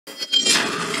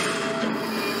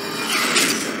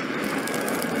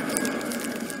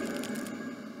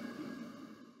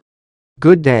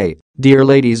Good day, dear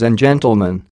ladies and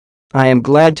gentlemen. I am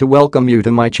glad to welcome you to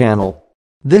my channel.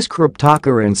 This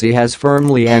cryptocurrency has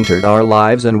firmly entered our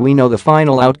lives and we know the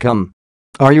final outcome.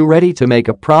 Are you ready to make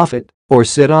a profit or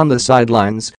sit on the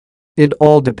sidelines? It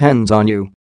all depends on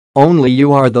you. Only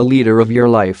you are the leader of your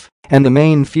life, and the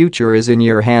main future is in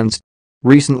your hands.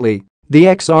 Recently, the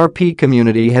XRP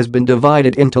community has been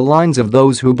divided into lines of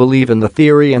those who believe in the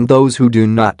theory and those who do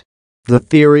not. The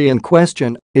theory in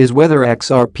question is whether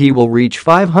XRP will reach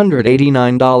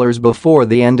 $589 before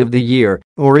the end of the year,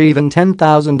 or even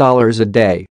 $10,000 a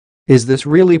day. Is this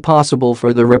really possible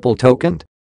for the Ripple token?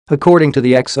 According to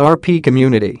the XRP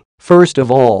community, first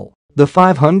of all, the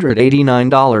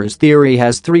 $589 theory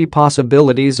has three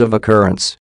possibilities of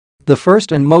occurrence. The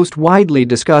first and most widely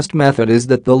discussed method is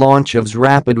that the launch of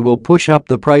Xrp will push up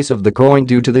the price of the coin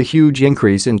due to the huge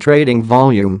increase in trading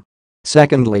volume.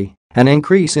 Secondly, an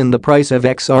increase in the price of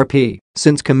XRP,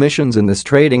 since commissions in this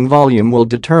trading volume will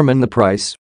determine the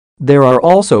price. There are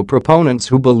also proponents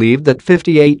who believe that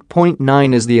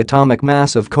 58.9 is the atomic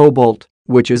mass of cobalt,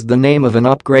 which is the name of an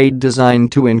upgrade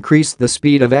designed to increase the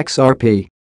speed of XRP.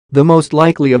 The most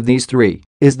likely of these three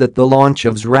is that the launch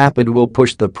of Xrp will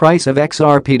push the price of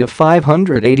XRP to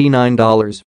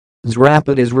 $589.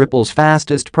 Xrp is Ripple's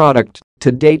fastest product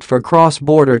to date for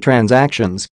cross-border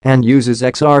transactions and uses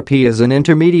XRP as an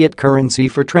intermediate currency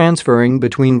for transferring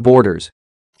between borders.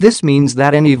 This means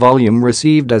that any volume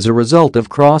received as a result of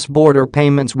cross-border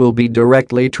payments will be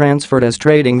directly transferred as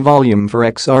trading volume for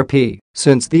XRP,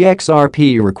 since the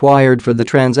XRP required for the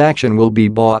transaction will be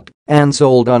bought and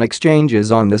sold on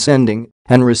exchanges on the sending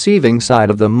and receiving side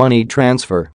of the money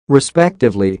transfer,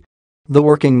 respectively. The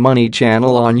Working Money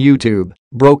channel on YouTube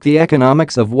broke the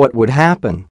economics of what would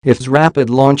happen if Xrp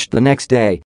launched the next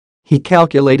day. He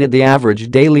calculated the average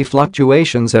daily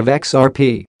fluctuations of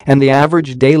XRP and the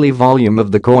average daily volume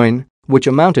of the coin, which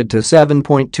amounted to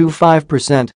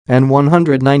 7.25% and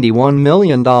 $191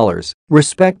 million,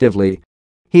 respectively.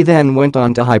 He then went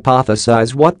on to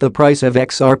hypothesize what the price of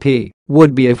XRP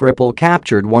would be if Ripple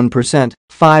captured 1%,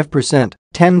 5%,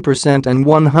 10% and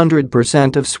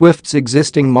 100% of Swift's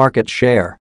existing market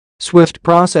share. Swift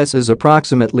processes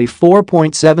approximately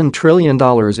 $4.7 trillion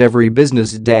every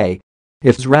business day.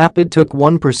 If Xrp took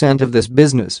 1% of this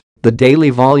business, the daily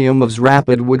volume of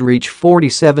Xrp would reach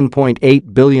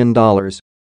 $47.8 billion.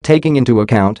 Taking into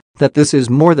account that this is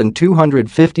more than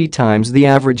 250 times the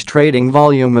average trading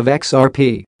volume of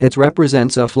XRP, it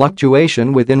represents a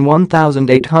fluctuation within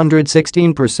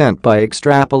 1,816% by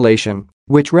extrapolation,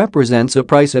 which represents a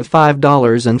price of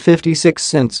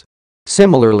 $5.56.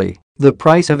 Similarly, the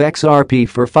price of XRP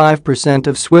for 5%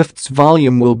 of Swift's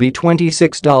volume will be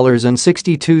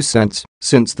 $26.62,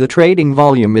 since the trading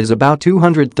volume is about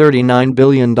 $239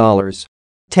 billion.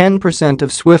 10%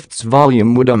 of Swift's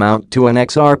volume would amount to an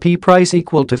XRP price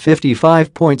equal to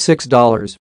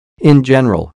 $55.6. In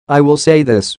general, I will say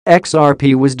this: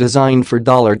 XRP was designed for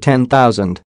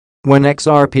 $10,000. When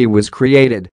XRP was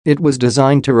created, it was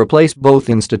designed to replace both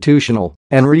institutional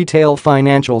and retail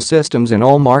financial systems in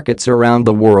all markets around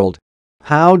the world.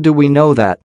 How do we know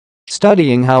that?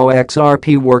 Studying how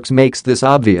XRP works makes this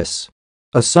obvious.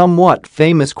 A somewhat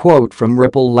famous quote from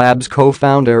Ripple Labs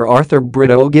co-founder Arthur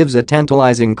Brito gives a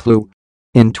tantalizing clue.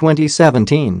 In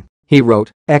 2017, he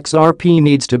wrote, "XRP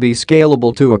needs to be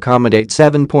scalable to accommodate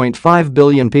 7.5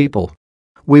 billion people."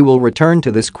 We will return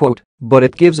to this quote, but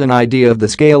it gives an idea of the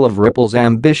scale of Ripple's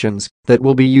ambitions that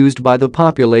will be used by the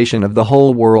population of the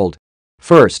whole world.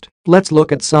 First, let's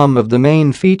look at some of the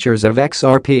main features of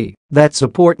XRP that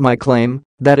support my claim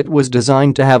that it was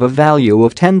designed to have a value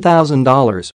of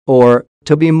 $10,000, or,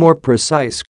 to be more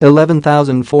precise,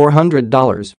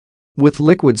 $11,400. With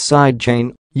Liquid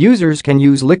sidechain, users can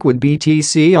use Liquid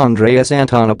BTC. Andreas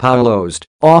Antonopoulos,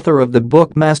 author of the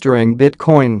book Mastering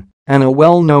Bitcoin and a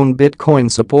well-known Bitcoin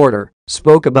supporter,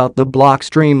 spoke about the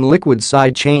Blockstream Liquid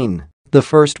sidechain, the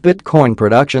first Bitcoin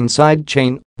production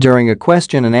sidechain, during a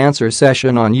question-and-answer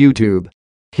session on YouTube.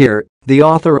 Here, the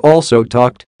author also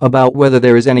talked about whether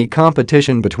there is any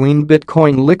competition between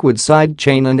Bitcoin Liquid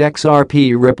sidechain and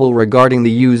XRP Ripple regarding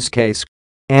the use case.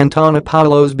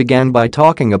 Antonopoulos began by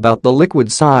talking about the Liquid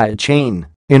sidechain,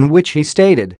 in which he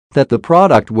stated that the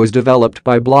product was developed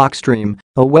by Blockstream,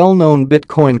 a well-known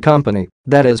Bitcoin company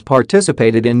that has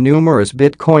participated in numerous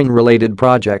Bitcoin-related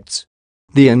projects.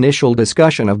 The initial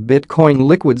discussion of Bitcoin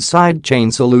Liquid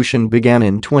sidechain solution began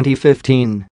in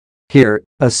 2015. Here,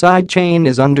 a sidechain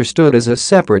is understood as a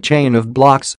separate chain of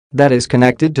blocks that is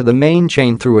connected to the main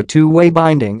chain through a two-way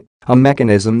binding, a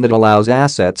mechanism that allows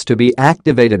assets to be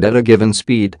activated at a given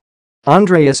speed.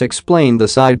 Andreas explained the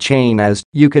sidechain as,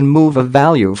 you can move a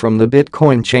value from the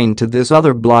Bitcoin chain to this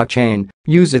other blockchain,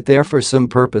 use it there for some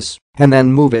purpose, and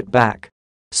then move it back.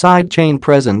 Sidechain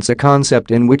presents a concept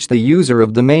in which the user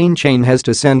of the main chain has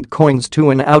to send coins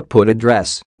to an output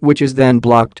address, which is then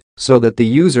blocked, so that the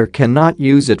user cannot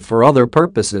use it for other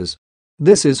purposes.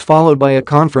 This is followed by a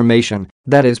confirmation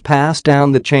that is passed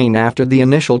down the chain after the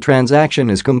initial transaction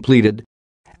is completed.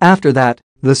 After that,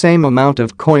 the same amount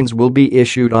of coins will be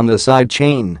issued on the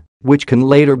sidechain, which can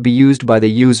later be used by the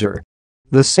user.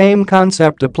 The same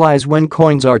concept applies when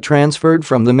coins are transferred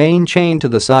from the main chain to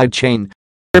the sidechain.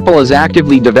 Ripple is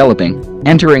actively developing,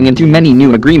 entering into many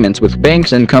new agreements with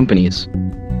banks and companies.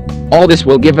 All this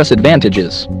will give us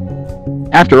advantages.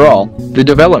 After all, the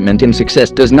development in success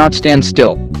does not stand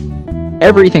still.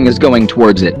 Everything is going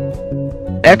towards it.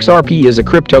 XRP is a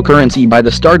cryptocurrency by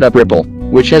the startup Ripple,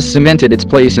 which has cemented its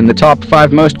place in the top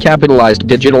 5 most capitalized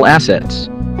digital assets.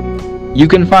 You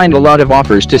can find a lot of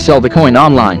offers to sell the coin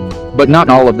online, but not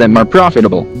all of them are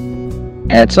profitable.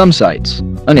 At some sites,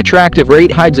 an attractive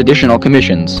rate hides additional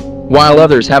commissions, while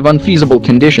others have unfeasible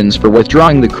conditions for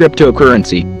withdrawing the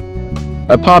cryptocurrency.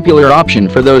 A popular option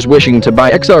for those wishing to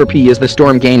buy XRP is the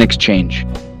Stormgain exchange.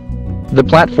 The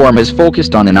platform is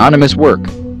focused on anonymous work.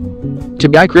 To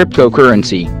buy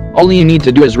cryptocurrency, all you need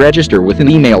to do is register with an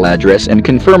email address and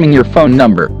confirming your phone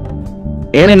number.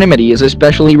 Anonymity is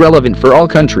especially relevant for all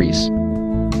countries.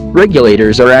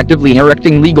 Regulators are actively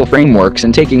erecting legal frameworks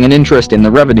and taking an interest in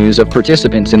the revenues of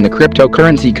participants in the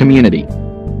cryptocurrency community.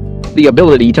 The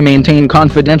ability to maintain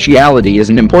confidentiality is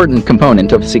an important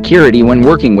component of security when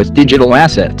working with digital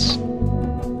assets.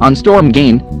 On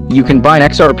Stormgain, you can buy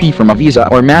XRP from a Visa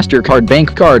or MasterCard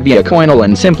bank card via Coinal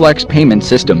and Simplex payment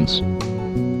systems.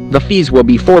 The fees will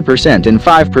be 4% and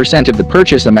 5% of the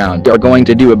purchase amount are going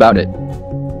to do about it.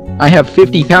 I have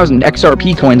 50,000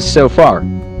 XRP coins so far.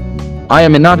 I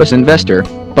am a novice investor,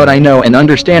 but I know and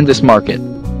understand this market.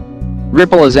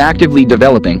 Ripple is actively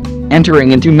developing,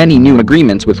 entering into many new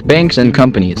agreements with banks and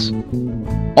companies.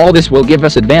 All this will give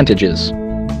us advantages.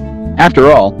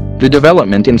 After all, the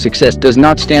development in success does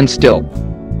not stand still.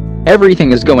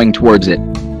 Everything is going towards it.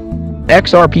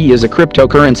 XRP is a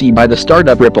cryptocurrency by the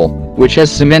startup Ripple, which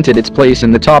has cemented its place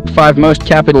in the top 5 most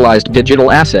capitalized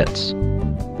digital assets.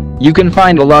 You can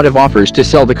find a lot of offers to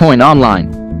sell the coin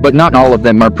online, but not all of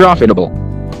them are profitable.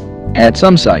 At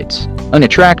some sites, an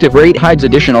attractive rate hides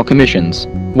additional commissions,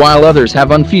 while others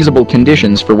have unfeasible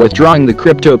conditions for withdrawing the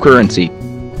cryptocurrency.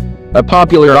 A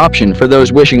popular option for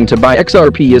those wishing to buy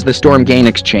XRP is the Stormgain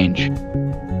exchange.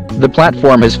 The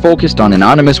platform is focused on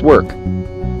anonymous work.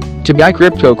 To buy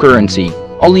cryptocurrency,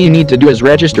 all you need to do is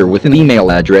register with an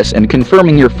email address and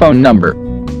confirming your phone number.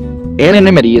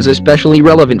 Anonymity is especially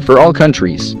relevant for all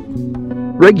countries.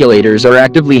 Regulators are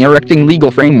actively erecting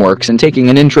legal frameworks and taking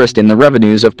an interest in the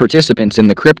revenues of participants in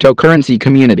the cryptocurrency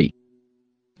community.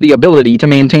 The ability to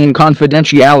maintain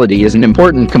confidentiality is an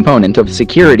important component of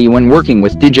security when working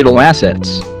with digital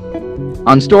assets.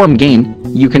 On Stormgain,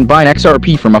 you can buy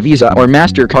XRP from a Visa or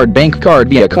MasterCard bank card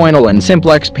via Coinal and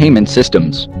Simplex payment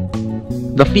systems.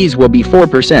 The fees will be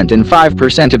 4% and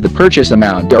 5% of the purchase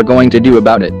amount are going to do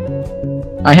about it.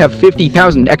 I have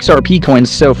 50,000 XRP coins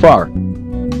so far.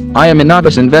 I am a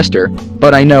novice investor,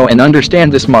 but I know and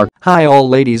understand this market. Hi all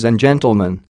ladies and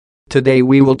gentlemen. Today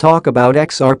we will talk about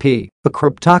XRP, a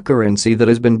cryptocurrency that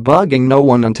has been bugging no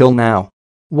one until now.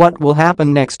 What will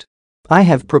happen next? I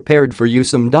have prepared for you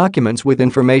some documents with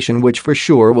information which for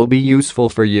sure will be useful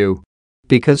for you.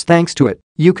 Because thanks to it,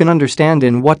 you can understand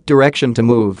in what direction to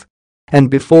move. And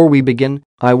before we begin,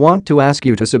 I want to ask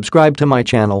you to subscribe to my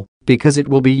channel, because it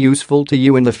will be useful to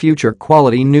you in the future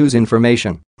quality news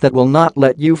information that will not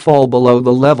let you fall below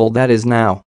the level that is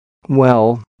now.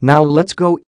 Well, now let's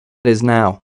go. Is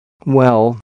now.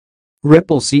 Well,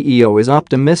 Ripple CEO is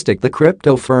optimistic the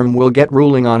crypto firm will get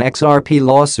ruling on XRP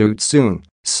lawsuit soon,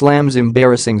 slams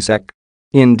embarrassing SEC.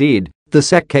 Indeed, the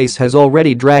SEC case has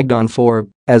already dragged on for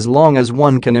as long as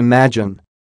one can imagine.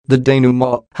 The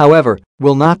denouement, however,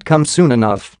 will not come soon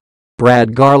enough.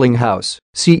 Brad Garlinghouse,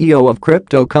 CEO of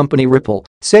crypto company Ripple,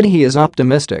 said he is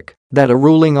optimistic that a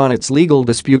ruling on its legal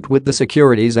dispute with the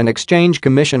Securities and Exchange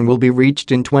Commission will be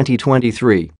reached in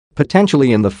 2023,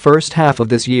 potentially in the first half of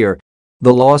this year.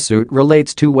 The lawsuit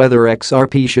relates to whether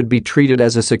XRP should be treated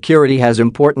as a security has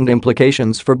important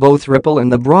implications for both Ripple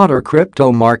and the broader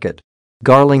crypto market.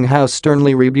 Garlinghouse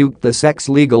sternly rebuked the SEC's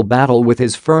legal battle with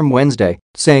his firm Wednesday,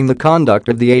 saying the conduct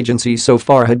of the agency so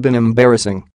far had been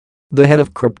embarrassing. The head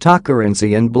of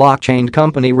cryptocurrency and blockchain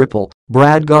company Ripple,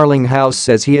 Brad Garlinghouse,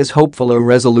 says he is hopeful a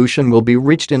resolution will be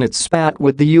reached in its spat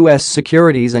with the U.S.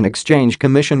 Securities and Exchange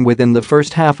Commission within the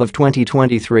first half of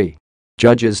 2023.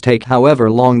 Judges take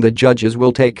however long the judges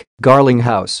will take,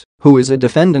 Garlinghouse, who is a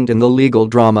defendant in the legal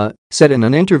drama, said in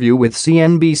an interview with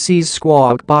CNBC's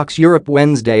Squawk Box Europe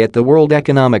Wednesday at the World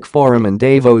Economic Forum in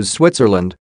Davos,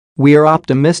 Switzerland. We are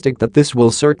optimistic that this will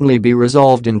certainly be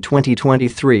resolved in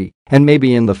 2023 and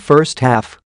maybe in the first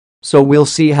half. So we'll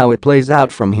see how it plays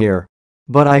out from here.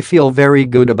 But I feel very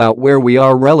good about where we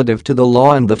are relative to the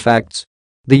law and the facts.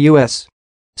 The U.S.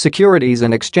 Securities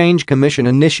and Exchange Commission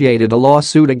initiated a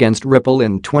lawsuit against Ripple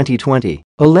in 2020,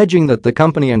 alleging that the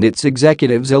company and its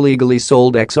executives illegally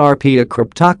sold XRP, a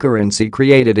cryptocurrency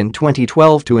created in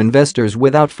 2012 to investors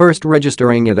without first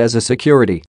registering it as a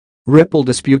security. Ripple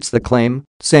disputes the claim,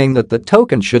 saying that the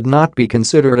token should not be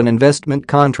considered an investment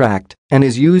contract and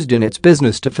is used in its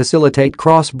business to facilitate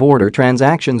cross-border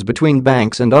transactions between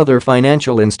banks and other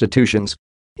financial institutions.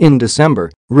 In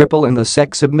December, Ripple and the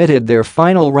SEC submitted their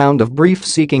final round of briefs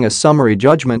seeking a summary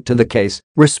judgment to the case,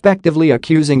 respectively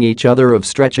accusing each other of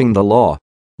stretching the law.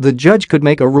 The judge could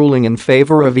make a ruling in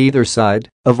favor of either side,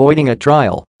 avoiding a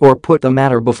trial, or put the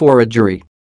matter before a jury.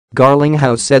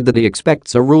 Garlinghouse said that he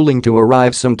expects a ruling to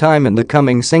arrive sometime in the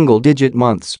coming single-digit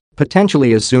months,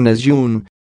 potentially as soon as June.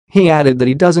 He added that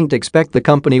he doesn't expect the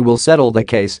company will settle the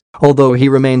case, although he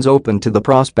remains open to the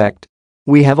prospect.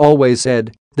 We have always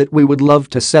said that we would love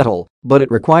to settle, but it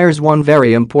requires one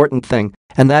very important thing,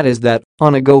 and that is that,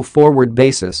 on a go-forward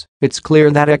basis, it's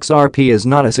clear that XRP is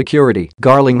not a security,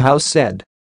 Garlinghouse said.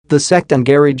 The SEC and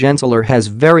Gary Gensler has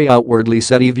very outwardly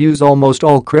said he views almost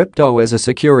all crypto as a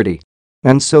security.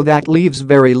 And so that leaves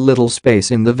very little space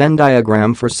in the Venn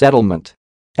diagram for settlement.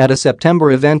 At a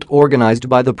September event organized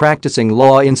by the Practicing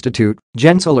Law Institute,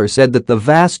 Gensler said that the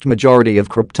vast majority of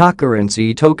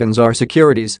cryptocurrency tokens are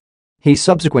securities. He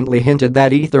subsequently hinted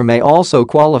that Ether may also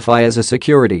qualify as a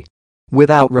security.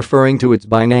 Without referring to it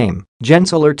by name,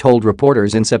 Gensler told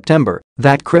reporters in September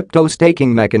that crypto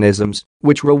staking mechanisms,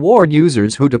 which reward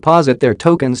users who deposit their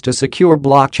tokens to secure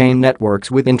blockchain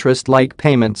networks with interest-like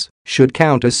payments, should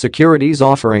count as securities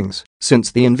offerings,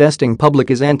 since the investing public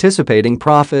is anticipating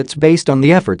profits based on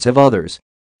the efforts of others.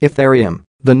 Ethereum,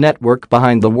 the network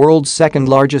behind the world's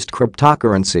second-largest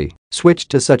cryptocurrency, switched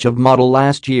to such a model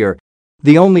last year.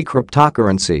 The only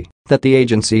cryptocurrency that the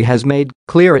agency has made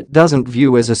clear it doesn't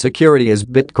view as a security is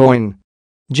Bitcoin.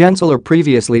 Gensler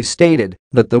previously stated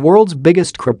that the world's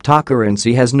biggest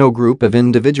cryptocurrency has no group of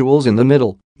individuals in the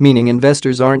middle, meaning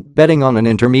investors aren't betting on an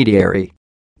intermediary.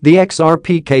 The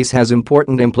XRP case has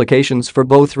important implications for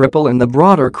both Ripple and the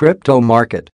broader crypto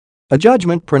market. A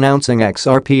judgment pronouncing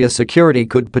XRP a security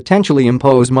could potentially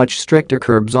impose much stricter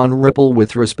curbs on Ripple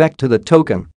with respect to the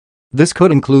token. This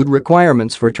could include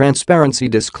requirements for transparency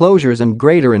disclosures and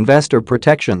greater investor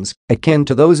protections, akin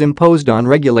to those imposed on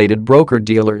regulated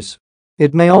broker-dealers.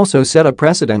 It may also set a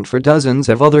precedent for dozens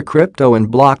of other crypto and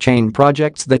blockchain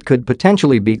projects that could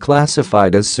potentially be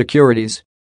classified as securities.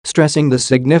 Stressing the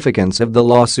significance of the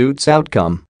lawsuit's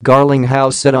outcome,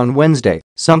 Garlinghouse said on Wednesday,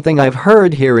 "Something I've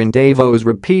heard here in Davos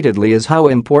repeatedly is how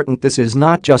important this is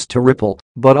not just to Ripple,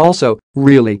 but also,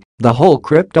 really, the whole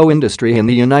crypto industry in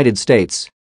the United States."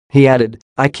 He added,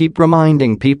 "I keep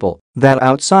reminding people that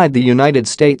outside the United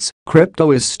States,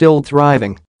 crypto is still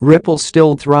thriving, Ripple's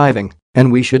still thriving,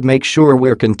 and we should make sure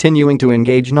we're continuing to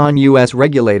engage non-US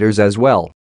regulators as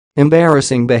well."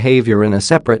 Embarrassing behavior. In a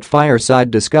separate fireside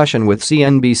discussion with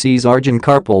CNBC's Arjun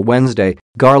Karpal Wednesday,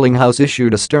 Garlinghouse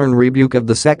issued a stern rebuke of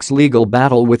the SEC's legal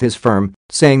battle with his firm,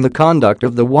 saying the conduct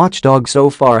of the watchdog so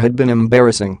far had been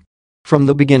embarrassing. "From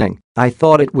the beginning, I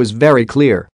thought it was very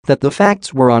clear that the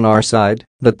facts were on our side,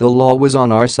 that the law was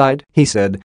on our side," he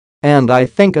said. "And I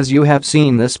think as you have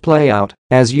seen this play out,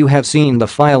 as you have seen the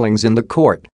filings in the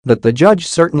court, that the judge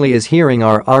certainly is hearing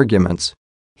our arguments."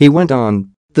 He went on,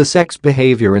 "The SEC's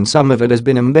behavior and some of it has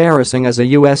been embarrassing as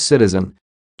a US citizen.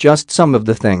 Just some of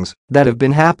the things that have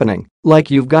been happening,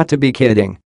 like you've got to be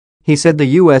kidding." He said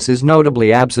the US is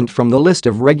notably absent from the list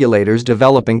of regulators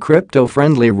developing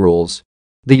crypto-friendly rules.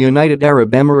 The United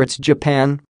Arab Emirates,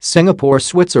 Japan, Singapore,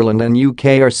 Switzerland and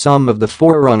UK are some of the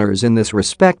forerunners in this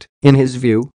respect, in his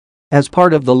view. As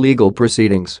part of the legal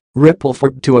proceedings, Ripple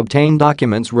fought to obtain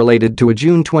documents related to a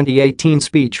June 2018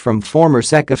 speech from former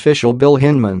SEC official Bill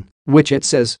Hinman, which it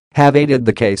says have aided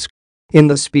the case. In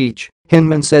the speech,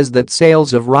 Hinman says that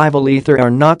sales of rival Ether are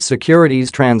not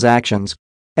securities transactions.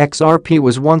 XRP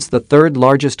was once the third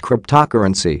largest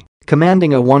cryptocurrency,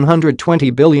 commanding a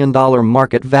 $120 billion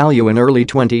market value in early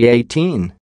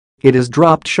 2018. It has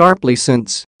dropped sharply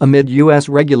since, amid US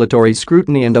regulatory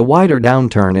scrutiny and a wider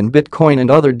downturn in Bitcoin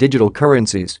and other digital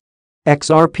currencies.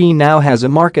 XRP now has a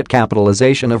market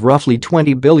capitalization of roughly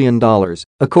 $20 billion,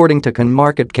 according to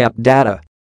CoinMarketCap data.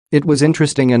 It was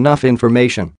interesting enough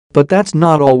information, but that's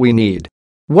not all we need,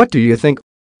 What do you think?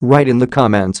 Write in the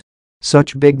comments.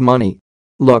 Such big money.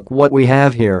 Look what we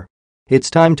have here. It's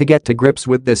time to get to grips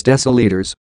with this,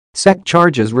 deciliters. SEC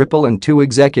charges Ripple and two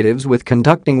executives with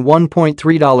conducting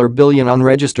 $1.3 billion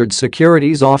unregistered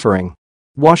securities offering.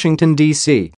 Washington,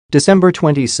 D.C., December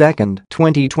 22,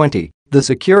 2020. The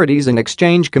Securities and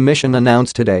Exchange Commission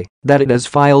announced today that it has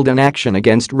filed an action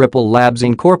against Ripple Labs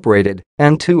Incorporated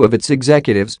and two of its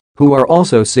executives, who are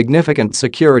also significant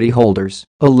security holders,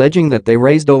 alleging that they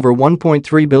raised over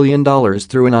 $1.3 billion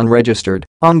through an unregistered,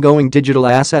 ongoing digital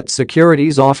asset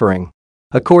securities offering.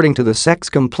 According to the SEC's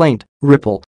complaint,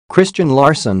 Ripple, Christian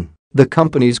Larson, the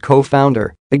company's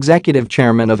co-founder, executive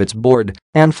chairman of its board,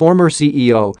 and former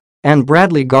CEO, and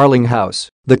Bradley Garlinghouse,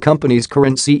 the company's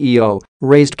current CEO,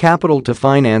 raised capital to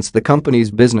finance the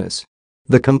company's business.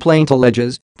 The complaint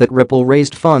alleges that Ripple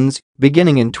raised funds,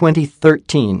 beginning in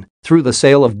 2013, through the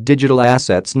sale of digital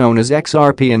assets known as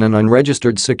XRP in an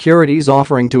unregistered securities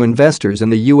offering to investors in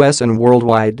the US and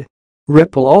worldwide.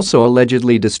 Ripple also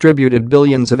allegedly distributed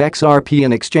billions of XRP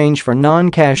in exchange for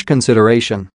non-cash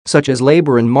consideration, such as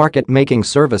labor and market-making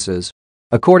services.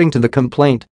 According to the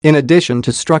complaint, in addition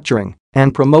to structuring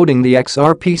and promoting the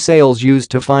XRP sales used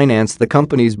to finance the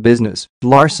company's business,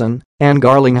 Larson and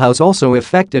Garlinghouse also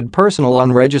effected personal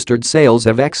unregistered sales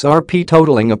of XRP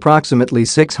totaling approximately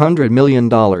 $600 million.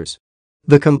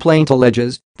 The complaint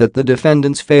alleges that the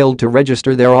defendants failed to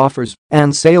register their offers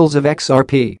and sales of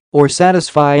XRP or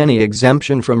satisfy any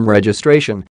exemption from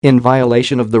registration in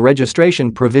violation of the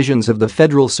registration provisions of the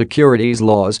federal securities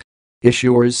laws.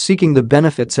 Issuers seeking the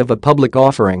benefits of a public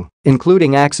offering,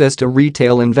 including access to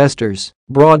retail investors,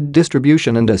 broad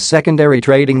distribution and a secondary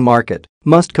trading market,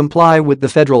 must comply with the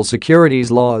federal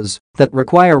securities laws that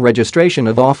require registration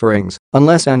of offerings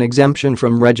unless an exemption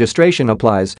from registration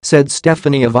applies, said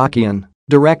Stephanie Avakian,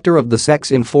 director of the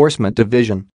SEC's Enforcement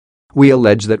Division. We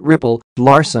allege that Ripple,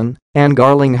 Larson, and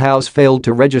Garlinghouse failed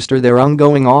to register their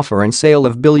ongoing offer and sale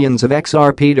of billions of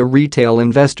XRP to retail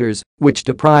investors, which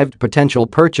deprived potential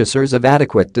purchasers of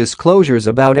adequate disclosures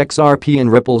about XRP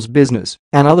and Ripple's business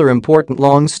and other important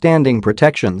long-standing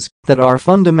protections that are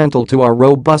fundamental to our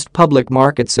robust public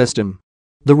market system.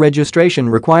 The registration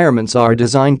requirements are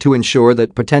designed to ensure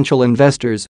that potential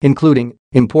investors, including,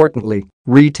 importantly,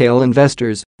 retail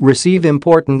investors, receive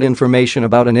important information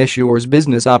about an issuer's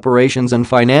business operations and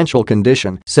financial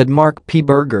condition, said Mark P.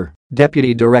 Berger,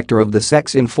 deputy director of the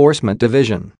SEC's Enforcement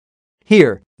Division.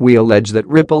 Here, we allege that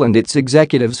Ripple and its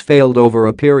executives failed over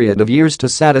a period of years to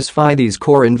satisfy these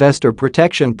core investor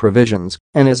protection provisions,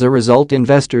 and as a result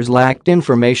investors lacked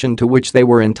information to which they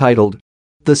were entitled.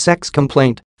 The SEC's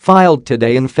complaint, filed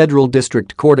today in Federal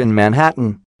District Court in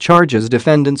Manhattan, charges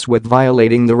defendants with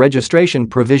violating the registration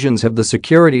provisions of the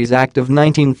Securities Act of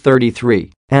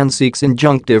 1933 and seeks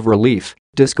injunctive relief,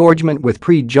 disgorgement with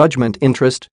prejudgment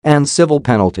interest, and civil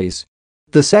penalties.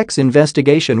 The SEC's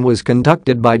investigation was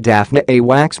conducted by Daphne A.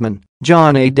 Waxman,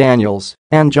 John A. Daniels,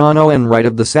 and John O. N. Wright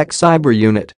of the SEC Cyber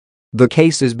Unit. The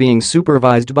case is being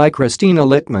supervised by Christina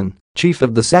Littman, chief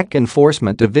of the SEC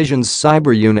Enforcement Division's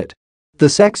Cyber Unit. The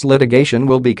SEC's litigation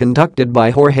will be conducted by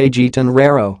Jorge G.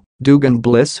 Tenrero, Dugan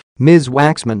Bliss, Ms.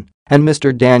 Waxman, and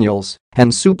Mr. Daniels,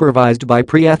 and supervised by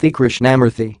Priyathi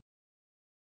Krishnamurthy.